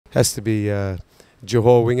Has to be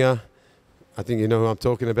Johor winger. I think you know who I'm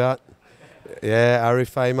talking about. Yeah,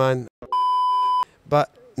 Arif Aiman.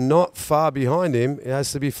 But not far behind him, it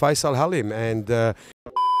has to be Faisal Halim. And of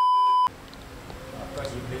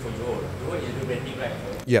course, you play for Johor. Johor is rebranding,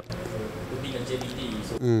 right? yep. So putting a JDT,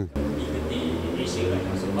 so big in Asia,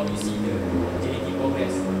 right? So how do you see the JDT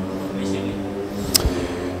progress in Malaysian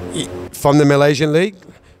League? From the Malaysian League?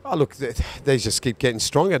 Oh, look, they just keep getting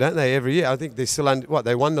stronger, don't they, every year? I think they still,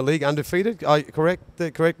 they won the league undefeated?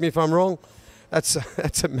 Correct me if I'm wrong. That's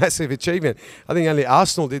a massive achievement. I think only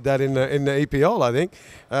Arsenal did that in the EPL. I think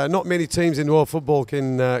not many teams in world football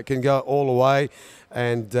can go all the way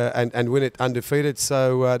and win it undefeated.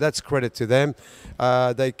 So that's credit to them.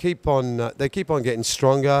 They keep on getting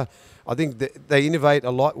stronger. I think they innovate a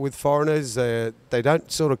lot with foreigners. They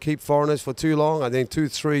don't sort of keep foreigners for too long. I think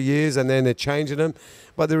 2-3 years, and then they're changing them.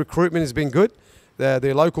 But the recruitment has been good.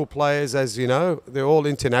 They're local players, as you know. They're all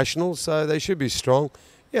international, so they should be strong.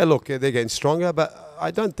 Yeah, look, they're getting stronger, but I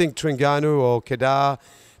don't think Terengganu or Kedah,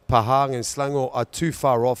 Pahang and Selangor are too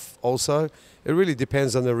far off also. It really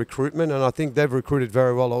depends on the recruitment, and I think they've recruited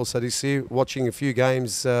very well also this year, watching a few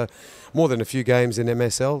games, more than a few games in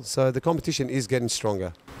MSL. So the competition is getting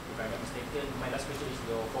stronger. If I'm not mistaken, my last question is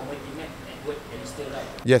your former teammate, Edward, and still right?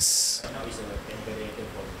 Yes. Now he's a technical director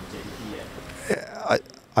for JDT.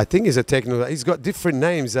 I think he's a technical. He's got different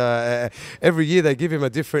names. Every year they give him a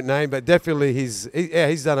different name, but definitely he's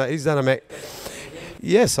done a.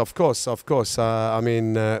 Yes, of course. I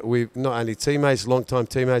mean, we're not only teammates, long-time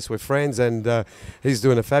teammates, we're friends, and he's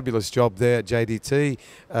doing a fabulous job there at JDT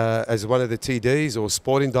as one of the TDs or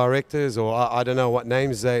sporting directors, or I don't know what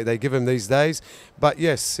names they give him these days. But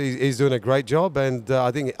yes, he's doing a great job, and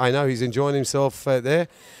I know he's enjoying himself there.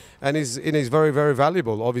 And he's very, very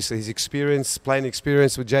valuable. Obviously, his experience, playing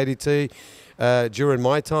experience with JDT during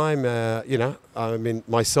my time, I mean,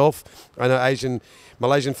 myself, I know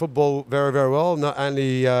Malaysian football very, very well. Not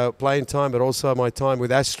only playing time, but also my time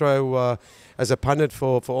with Astro as a pundit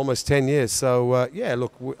for almost 10 years. So, yeah,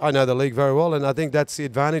 look, I know the league very well, and I think that's the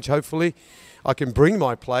advantage. Hopefully, I can bring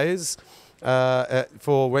my players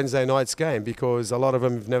for Wednesday night's game, because a lot of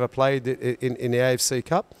them have never played in the AFC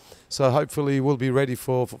Cup. So hopefully we'll be ready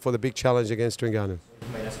for the big challenge against Terengganu.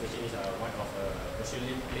 My last question is one of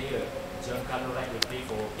Australian player, Giancarlo Wright, will play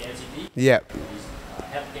for KLCT. Yep. He's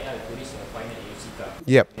helped KL to reach the final AFC Cup.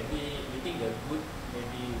 Yep. Maybe you think the good,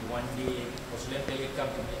 maybe one day Australian player come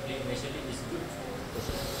to play in Malaysia League is good for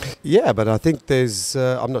Australia? Yeah, but I think there's,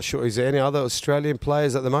 I'm not sure, is there any other Australian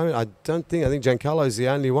players at the moment? I think Giancarlo is the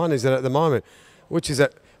only one, is it, at the moment, which is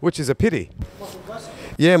a pity.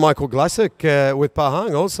 Yeah, Michael Glassock with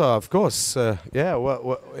Pahang also, of course.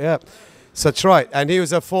 Yeah. So that's right. And he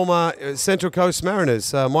was a former Central Coast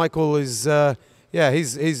Mariners. Michael is,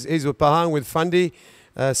 he's with Pahang with Fandi,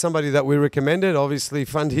 somebody that we recommended. Obviously,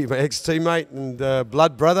 Fandi, my ex-teammate and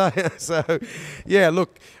blood brother. So, yeah,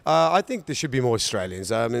 look, I think there should be more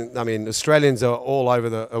Australians. I mean, Australians are all over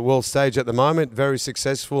the world stage at the moment, very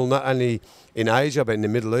successful, not only in Asia, but in the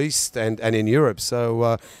Middle East and in Europe.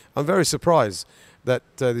 So I'm very surprised that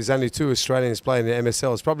there's only 2 Australians playing in the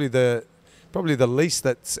MSL. It's probably the least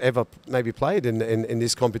that's ever maybe played in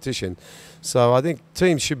this competition. So I think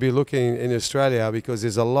teams should be looking in Australia, because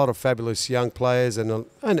there's a lot of fabulous young players and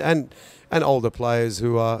older players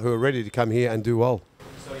who are ready to come here and do well.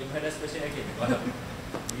 So in my last question again,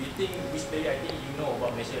 do you think which player, I think you know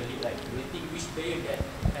about Malaysia League, like, do you think which player that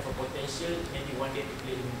have a potential maybe one day to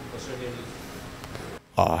play in Australian League?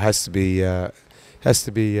 Oh, has to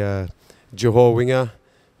be Johor winger.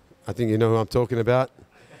 I think you know who I'm talking about.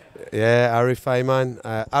 Yeah, Arif Aiman.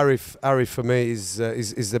 Arif for me is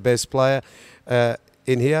the best player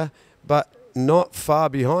in here, but not far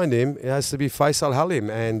behind him, it has to be Faisal Halim,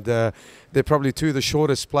 and they're probably 2 of the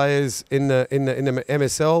shortest players in the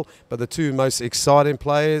MSL, but the 2 most exciting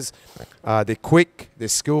players. They're quick, they're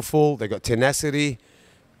skillful, they've got tenacity,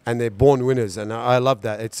 and they're born winners, and I love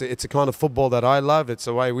that. It's a kind of football that I love. It's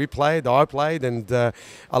the way we played, I played, and I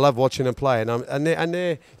love watching them play. And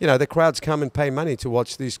they're, you know, the crowds come and pay money to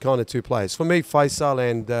watch these kind of 2 players. For me, Faisal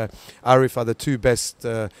and Arif are the 2 best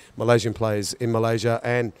Malaysian players in Malaysia,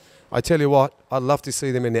 and I tell you what, I'd love to see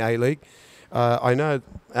them in the A-League. I know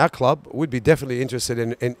our club would be definitely interested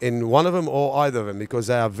in one of them or either of them, because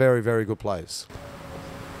they are very, very good players.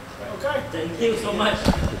 Okay, thank you so much.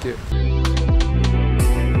 Thank you.